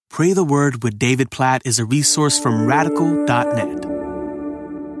Pray the Word with David Platt is a resource from radical.net.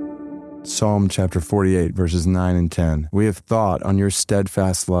 Psalm chapter 48, verses 9 and 10. We have thought on your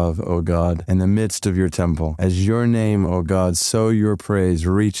steadfast love, O God, in the midst of your temple. As your name, O God, so your praise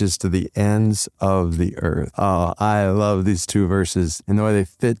reaches to the ends of the earth. Oh, I love these two verses and the way they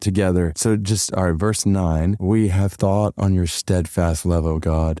fit together. So verse 9, we have thought on your steadfast love, O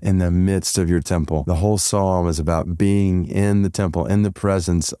God, in the midst of your temple. The whole psalm is about being in the temple, in the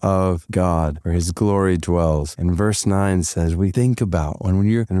presence of God, where his glory dwells. And verse 9 says,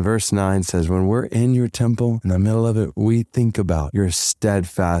 verse 9 says, when we're in your temple, in the middle of it, we think about your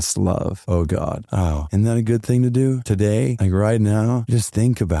steadfast love, oh God. Oh, isn't that a good thing to do today? Like right now, just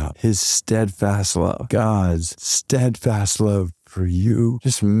think about his steadfast love, God's steadfast love for you.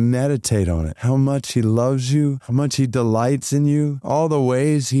 Just meditate on it. How much he loves you, how much he delights in you, all the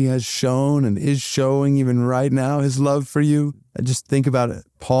ways he has shown and is showing even right now his love for you. I just think about it.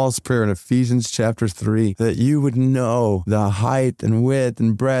 Paul's prayer in Ephesians chapter 3, that you would know the height and width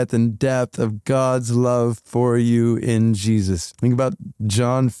and breadth and depth of God's love for you in Jesus. Think about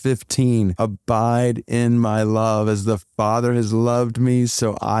John 15, abide in my love as the Father has loved me,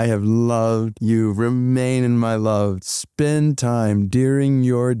 so I have loved you. Remain in my love. Spend time during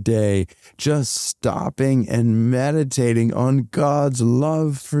your day just stopping and meditating on God's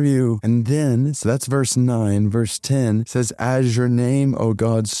love for you. And then, so that's verse 9, verse 10 says, as your name, O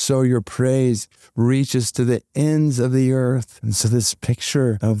God, so your praise reaches to the ends of the earth. And so this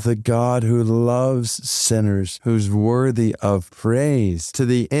picture of the God who loves sinners, who's worthy of praise to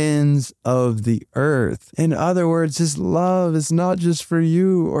the ends of the earth. In other words, his love is not just for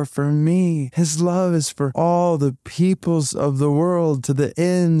you or for me. His love is for all the peoples of the world to the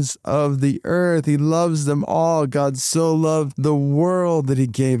ends of the earth. He loves them all. God so loved the world that he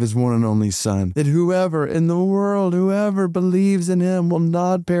gave his one and only Son, that whoever in the world, whoever believes in him will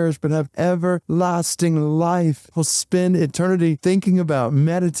not perish but have everlasting life, will spend eternity thinking about,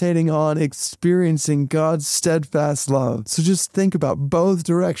 meditating on, experiencing God's steadfast love. So just think about both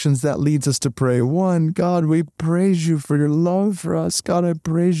directions that leads us to pray. One, God, we praise you for your love for us. God, I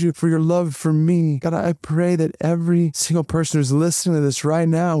praise you for your love for me. God, I pray that every single person who's listening to this right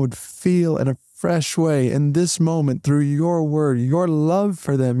now would feel in a fresh way in this moment through your word, your love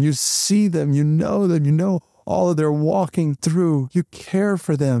for them. You see them, you know all that they're walking through. You care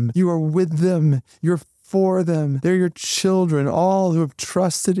for them. You are with them. You're for them. They're your children. All who have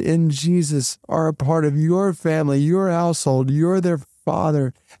trusted in Jesus are a part of your family, your household. You're their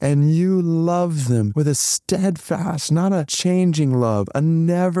Father, and you love them with a steadfast, not a changing love, a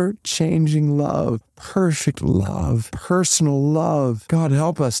never-changing love, perfect love, personal love. God,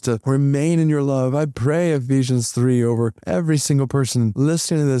 help us to remain in your love. I pray Ephesians 3 over every single person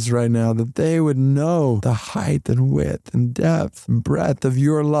listening to this right now, that they would know the height and width and depth and breadth of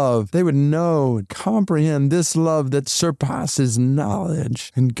your love. They would know and comprehend this love that surpasses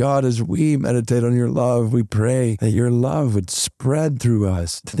knowledge. And God, as we meditate on your love, we pray that your love would spread through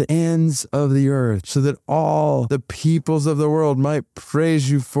us to the ends of the earth, so that all the peoples of the world might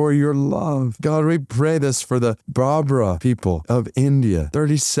praise you for your love. God, we pray this for the Babra people of India,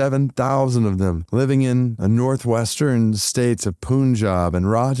 37,000 of them living in the northwestern states of Punjab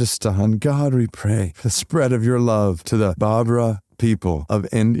and Rajasthan. God, we pray the spread of your love to the Babra people of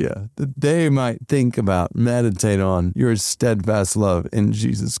India, that they might think about, meditate on your steadfast love in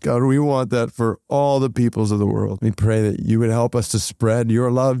Jesus. God, we want that for all the peoples of the world. We pray that you would help us to spread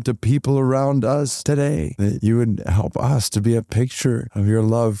your love to people around us today, that you would help us to be a picture of your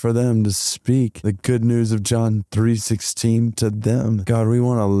love for them, to speak the good news of John 3:16 to them. God, we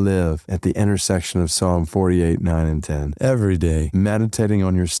want to live at the intersection of Psalm 48, 9, and 10 every day, meditating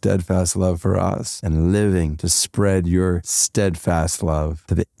on your steadfast love for us and living to spread your steadfast love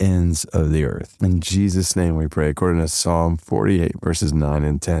to the ends of the earth. In Jesus' name we pray, according to Psalm 48, verses 9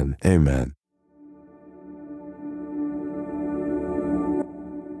 and 10. Amen.